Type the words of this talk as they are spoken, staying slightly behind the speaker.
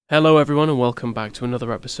Hello everyone and welcome back to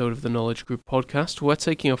another episode of the Knowledge Group podcast. We're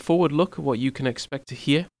taking a forward look at what you can expect to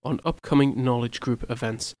hear on upcoming Knowledge Group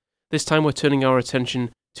events. This time we're turning our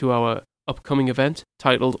attention to our upcoming event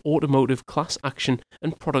titled Automotive Class Action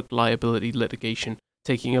and Product Liability Litigation,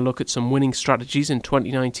 taking a look at some winning strategies in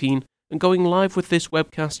 2019 and going live with this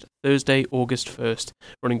webcast Thursday, August 1st,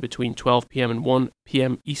 running between 12 p.m. and 1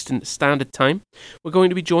 p.m. Eastern Standard Time. We're going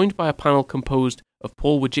to be joined by a panel composed of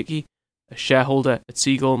Paul Wojcicki, a shareholder at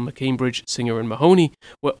Siegel, McCambridge, Singer & Mahoney.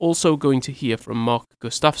 We're also going to hear from Mark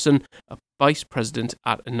Gustafsson, a Vice President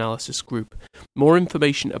at Analysis Group. More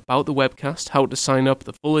information about the webcast, how to sign up,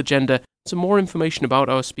 the full agenda, and some more information about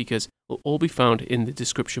our speakers will all be found in the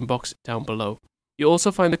description box down below. You'll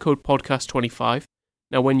also find the code podcast25.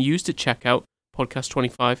 Now, when used at checkout,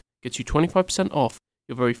 podcast25 gets you 25% off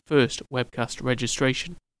your very first webcast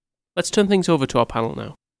registration. Let's turn things over to our panel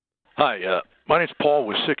now. Hi, my name is Paul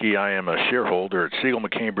Wojcicki. I am a shareholder at Siegel,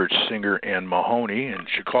 McCambridge, Singer & Mahoney in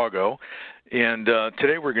Chicago. And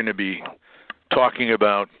today we're going to be talking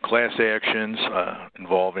about class actions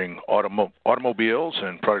involving automobiles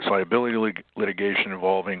and products liability litigation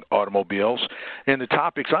involving automobiles. And the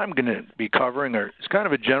topics I'm going to be covering is kind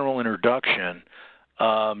of a general introduction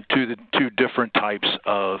to the two different types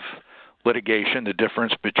of litigation, the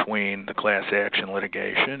difference between the class action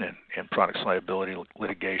litigation and products liability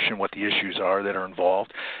litigation, what the issues are that are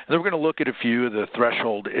involved. And then we're going to look at a few of the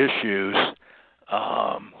threshold issues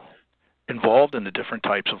involved in the different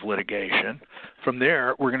types of litigation. From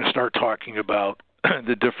there, we're going to start talking about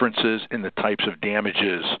the differences in the types of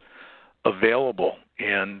damages available.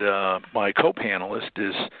 And my co-panelist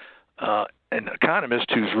is an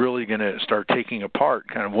economist who's really going to start taking apart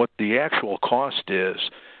kind of what the actual cost is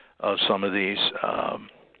of some of these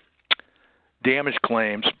damage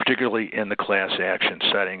claims, particularly in the class action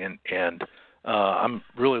setting. And I'm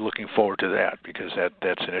really looking forward to that because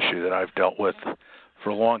that's an issue that I've dealt with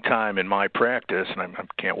for a long time in my practice, and I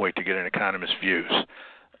can't wait to get an economist's views.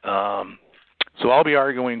 So I'll be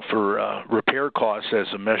arguing for repair costs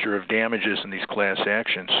as a measure of damages in these class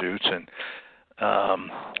action suits, and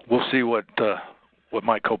we'll see what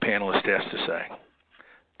my co-panelist has to say.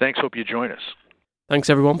 Thanks. Hope you join us. Thanks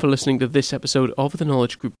everyone for listening to this episode of the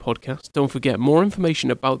Knowledge Group podcast. Don't forget, more information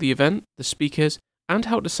about the event, the speakers, and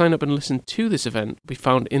how to sign up and listen to this event will be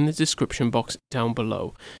found in the description box down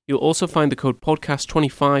below. You'll also find the code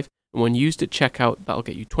podcast25, and when used at checkout, that'll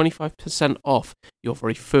get you 25% off your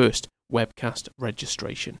very first webcast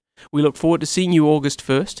registration. We look forward to seeing you August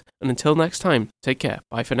 1st, and until next time, take care.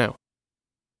 Bye for now.